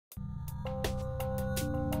Hey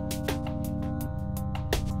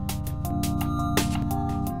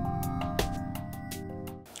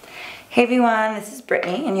everyone, this is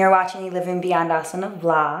Brittany and you're watching the Living Beyond Asana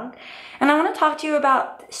vlog. And I want to talk to you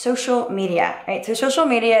about social media, right? So social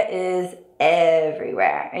media is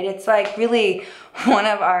everywhere, right? It's like really one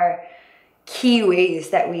of our key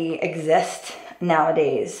ways that we exist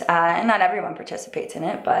nowadays. And not everyone participates in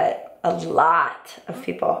it, but a lot of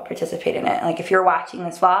people participate in it. Like if you're watching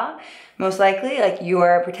this vlog, most likely like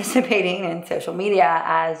you're participating in social media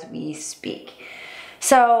as we speak.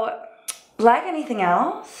 So like anything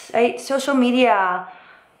else, right, social media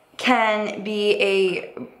can be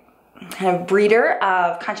a kind of breeder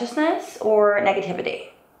of consciousness or negativity,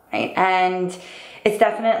 right? And it's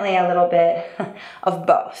definitely a little bit of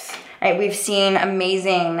both, right? We've seen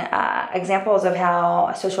amazing examples of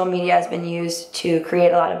how social media has been used to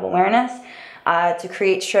create a lot of awareness, to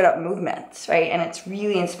create straight up movements, right? And it's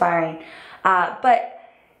really inspiring. But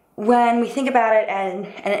when we think about it on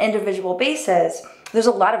an individual basis, there's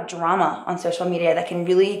a lot of drama on social media that can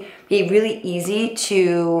really be really easy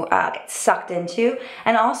to get sucked into.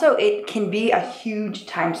 And also it can be a huge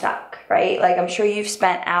time suck, right? Like I'm sure you've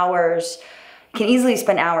spent hours, can easily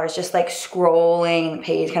spend hours just like scrolling the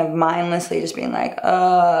page, kind of mindlessly just being like,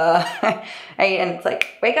 right? And it's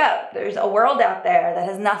like, wake up, there's a world out there that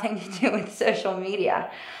has nothing to do with social media.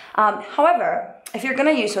 However, if you're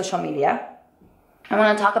gonna use social media, I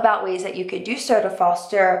want to talk about ways that you could do so to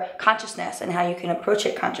foster consciousness and how you can approach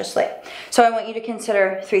it consciously. So I want you to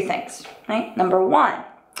consider three things, right? Number one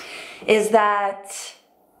is that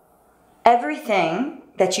everything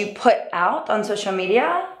that you put out on social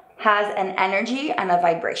media has an energy and a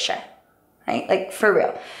vibration, right? Like for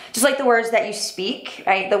real. Just like the words that you speak,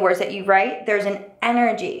 right? The words that you write, there's an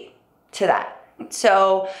energy to that.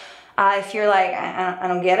 So if you're like, I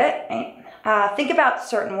don't get it, right? Think about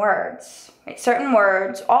certain words. Right? Certain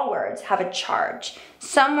words, all words, have a charge.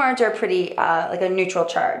 Some words are pretty like a neutral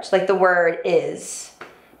charge, like the word is.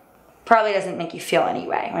 Probably doesn't make you feel any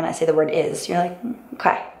way when I say the word is. You're like,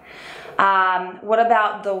 okay. What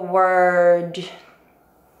about the word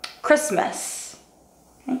Christmas?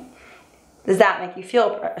 Okay. Does that make you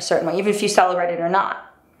feel a certain way, even if you celebrate it or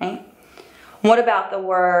not? Right? What about the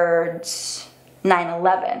words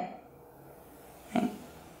 9/11? Okay.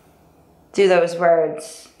 Do those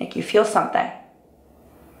words make you feel something?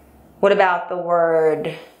 What about the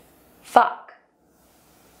word fuck?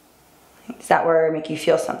 Does that word make you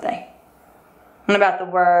feel something? What about the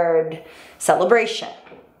word celebration?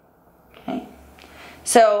 Okay.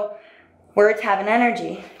 So words have an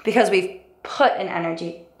energy because we've put an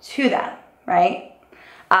energy to them, right?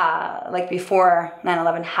 Like before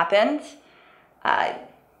 9/11 happened,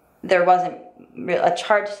 there wasn't a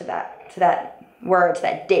charge to that word, to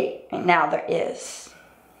that date, and now there is,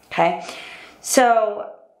 okay? So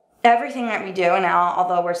everything that we do and all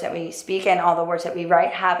the words that we speak and all the words that we write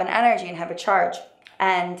have an energy and have a charge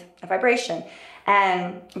and a vibration.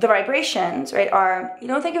 And the vibrations, right, are, you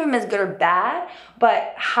don't think of them as good or bad,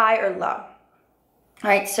 but high or low,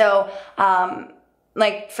 right? So,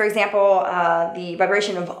 like, for example, the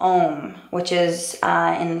vibration of Om, which is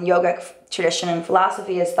in yogic tradition and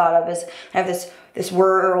philosophy is thought of as kind of this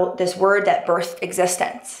word that birthed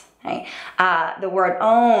existence, right? The word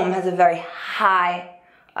Om has a very high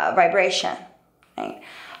vibration, right?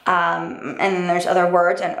 And then there's other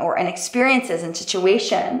words and experiences and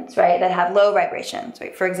situations, right, that have low vibrations,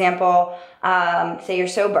 right? For example, say you're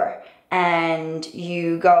sober and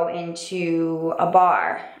you go into a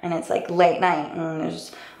bar and it's like late night and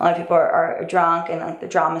there's a lot of people are drunk and like the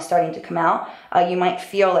drama's starting to come out. You might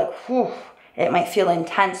feel like, whew, it might feel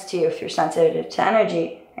intense to you if you're sensitive to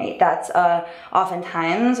energy, right? That's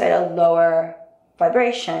oftentimes at a lower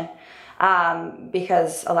vibration.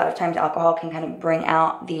 Because a lot of times alcohol can kind of bring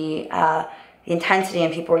out the intensity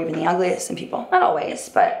in people, or even the ugliest in people. Not always,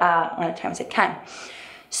 but a lot of times it can.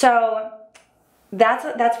 So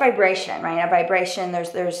that's vibration, right? A vibration,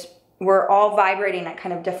 we're all vibrating at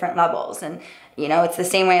kind of different levels. And, you know, it's the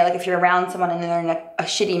same way, like if you're around someone and they're in a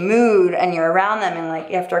shitty mood and you're around them and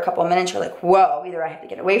like after a couple of minutes you're like, whoa, either I have to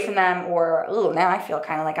get away from them or, ooh, now I feel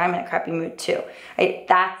kind of like I'm in a crappy mood too, right?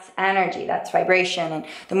 That's energy, that's vibration. And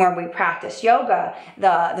the more we practice yoga,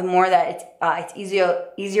 the more that it's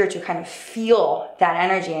easier to kind of feel that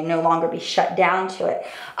energy and no longer be shut down to it,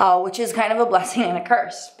 which is kind of a blessing and a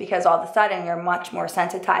curse because all of a sudden you're much more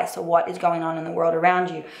sensitized to what is going on in the world around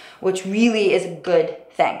you, which really is a good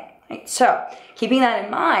thing. Right? So keeping that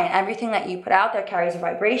in mind, everything that you put out there carries a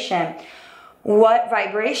vibration. What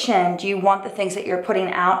vibration do you want the things that you're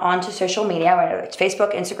putting out onto social media, whether it's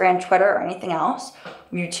Facebook, Instagram, Twitter, or anything else,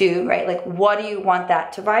 YouTube, right? Like, what do you want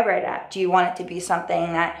that to vibrate at? Do you want it to be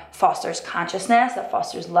something that fosters consciousness, that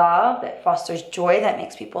fosters love, that fosters joy, that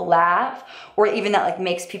makes people laugh, or even that like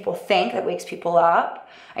makes people think, that wakes people up,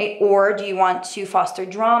 right? Or do you want to foster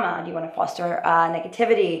drama? Do you want to foster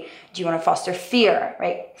negativity? Do you want to foster fear,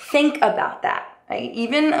 right? Think about that, right?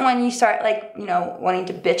 Even when you start like, you know, wanting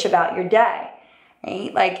to bitch about your day,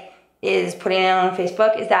 right? Like, is putting it on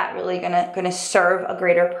Facebook, is that really gonna serve a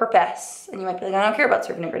greater purpose? And you might be like, I don't care about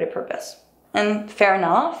serving a greater purpose. And fair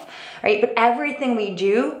enough, right? But everything we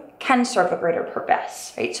do can serve a greater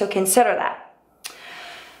purpose, right? So consider that.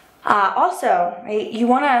 Also, right, you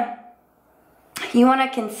wanna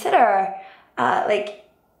consider, like,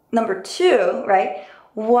 number 2, right?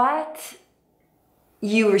 What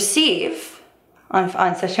you receive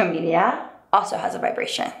on social media also has a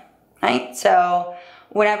vibration, right? So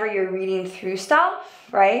whenever you're reading through stuff,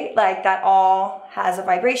 right, like that all has a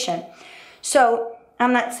vibration. So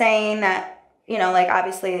I'm not saying that, you know, like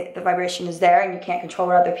obviously the vibration is there and you can't control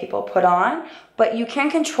what other people put on, but you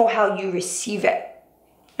can control how you receive it,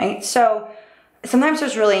 right? So sometimes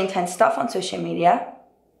there's really intense stuff on social media.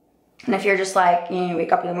 And if you're just like, you know, you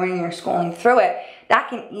wake up in the morning and you're scrolling through it, that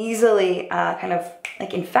can easily kind of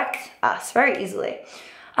like infect us very easily.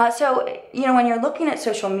 So, you know, when you're looking at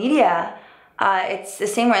social media, it's the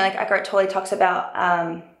same way, like Eckhart Tolle talks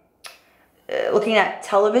about looking at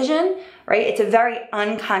television, right? It's a very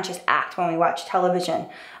unconscious act when we watch television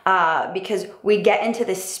because we get into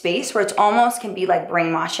this space where it's almost can be like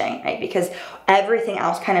brainwashing, right? Because everything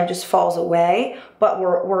else kind of just falls away, but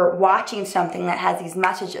we're watching something that has these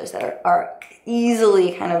messages that are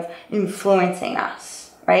easily kind of influencing us.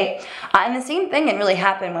 Right? And the same thing can really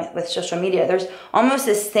happen with social media. There's almost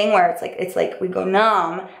this thing where it's like we go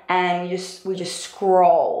numb and we just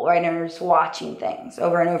scroll, right? And we're just watching things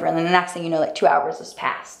over and over. And then the next thing you know, like 2 hours has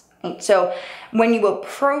passed. Right? So when you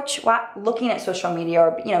approach looking at social media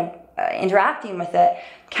or, you know, interacting with it,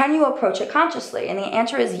 can you approach it consciously? And the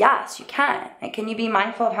answer is yes, you can. Right? Can you be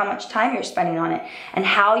mindful of how much time you're spending on it and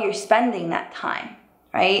how you're spending that time,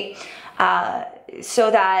 right?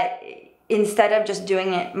 So that instead of just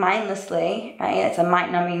doing it mindlessly, right, it's a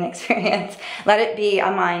mind-numbing experience, let it be a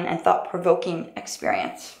mind and thought-provoking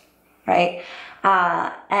experience, right?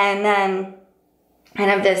 And then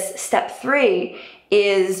kind of this step 3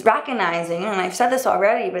 is recognizing, and I've said this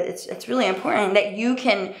already, but it's really important, that you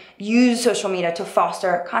can use social media to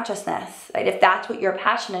foster consciousness, right? If that's what you're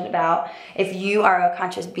passionate about, if you are a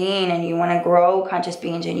conscious being and you want to grow conscious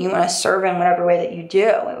beings and you want to serve in whatever way that you do,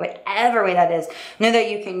 whatever way that is, know that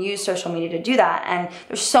you can use social media to do that. And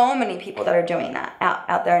there's so many people that are doing that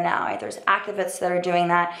out there now, right? There's activists that are doing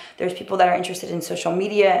that. There's people that are interested in social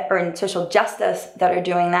media or in social justice that are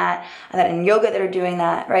doing that, and that in yoga that are doing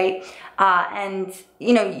that, right? And,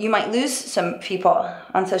 you know, you might lose some people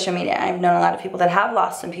on social media. I've known a lot of people that have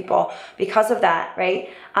lost some people because of that, right?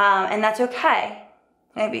 And that's okay,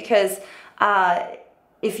 right? Because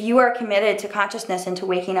if you are committed to consciousness and to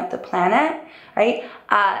waking up the planet, right,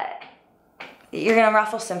 you're going to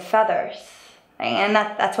ruffle some feathers. Right? And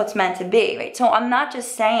that's what's meant to be, right? So I'm not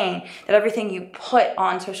just saying that everything you put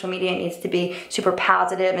on social media needs to be super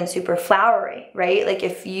positive and super flowery, right? Like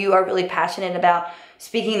if you are really passionate about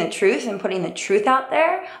speaking the truth and putting the truth out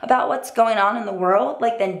there about what's going on in the world,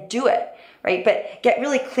 like then do it, right? But get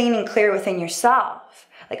really clean and clear within yourself.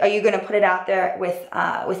 Like, are you going to put it out there with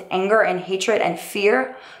anger and hatred and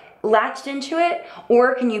fear latched into it?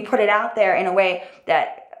 Or can you put it out there in a way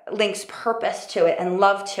that links purpose to it and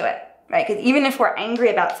love to it? Right? Because even if we're angry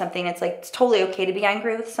about something, it's like, it's totally okay to be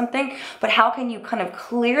angry with something, but how can you kind of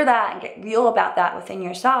clear that and get real about that within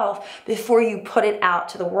yourself before you put it out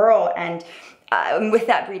to the world and with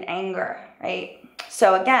that breed anger, right?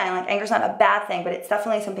 So again, like anger is not a bad thing, but it's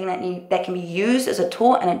definitely something that can be used as a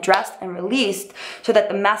tool and addressed and released so that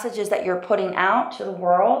the messages that you're putting out to the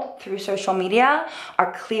world through social media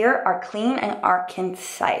are clear, are clean, and are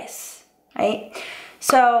concise, right?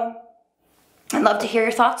 So I'd love to hear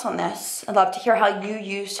your thoughts on this. I'd love to hear how you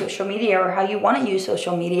use social media or how you want to use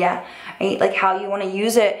social media, right? Like how you want to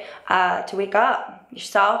use it to wake up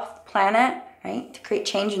yourself, the planet, right? To create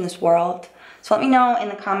change in this world. So let me know in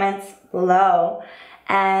the comments below.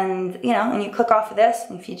 And, you know, when you click off of this,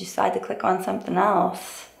 and if you decide to click on something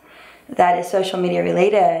else that is social media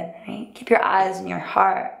related, right? Keep your eyes and your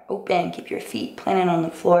heart open, keep your feet planted on the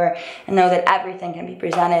floor, and know that everything can be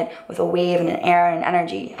presented with a wave and an air and an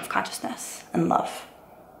energy of consciousness and love.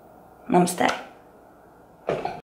 Namaste.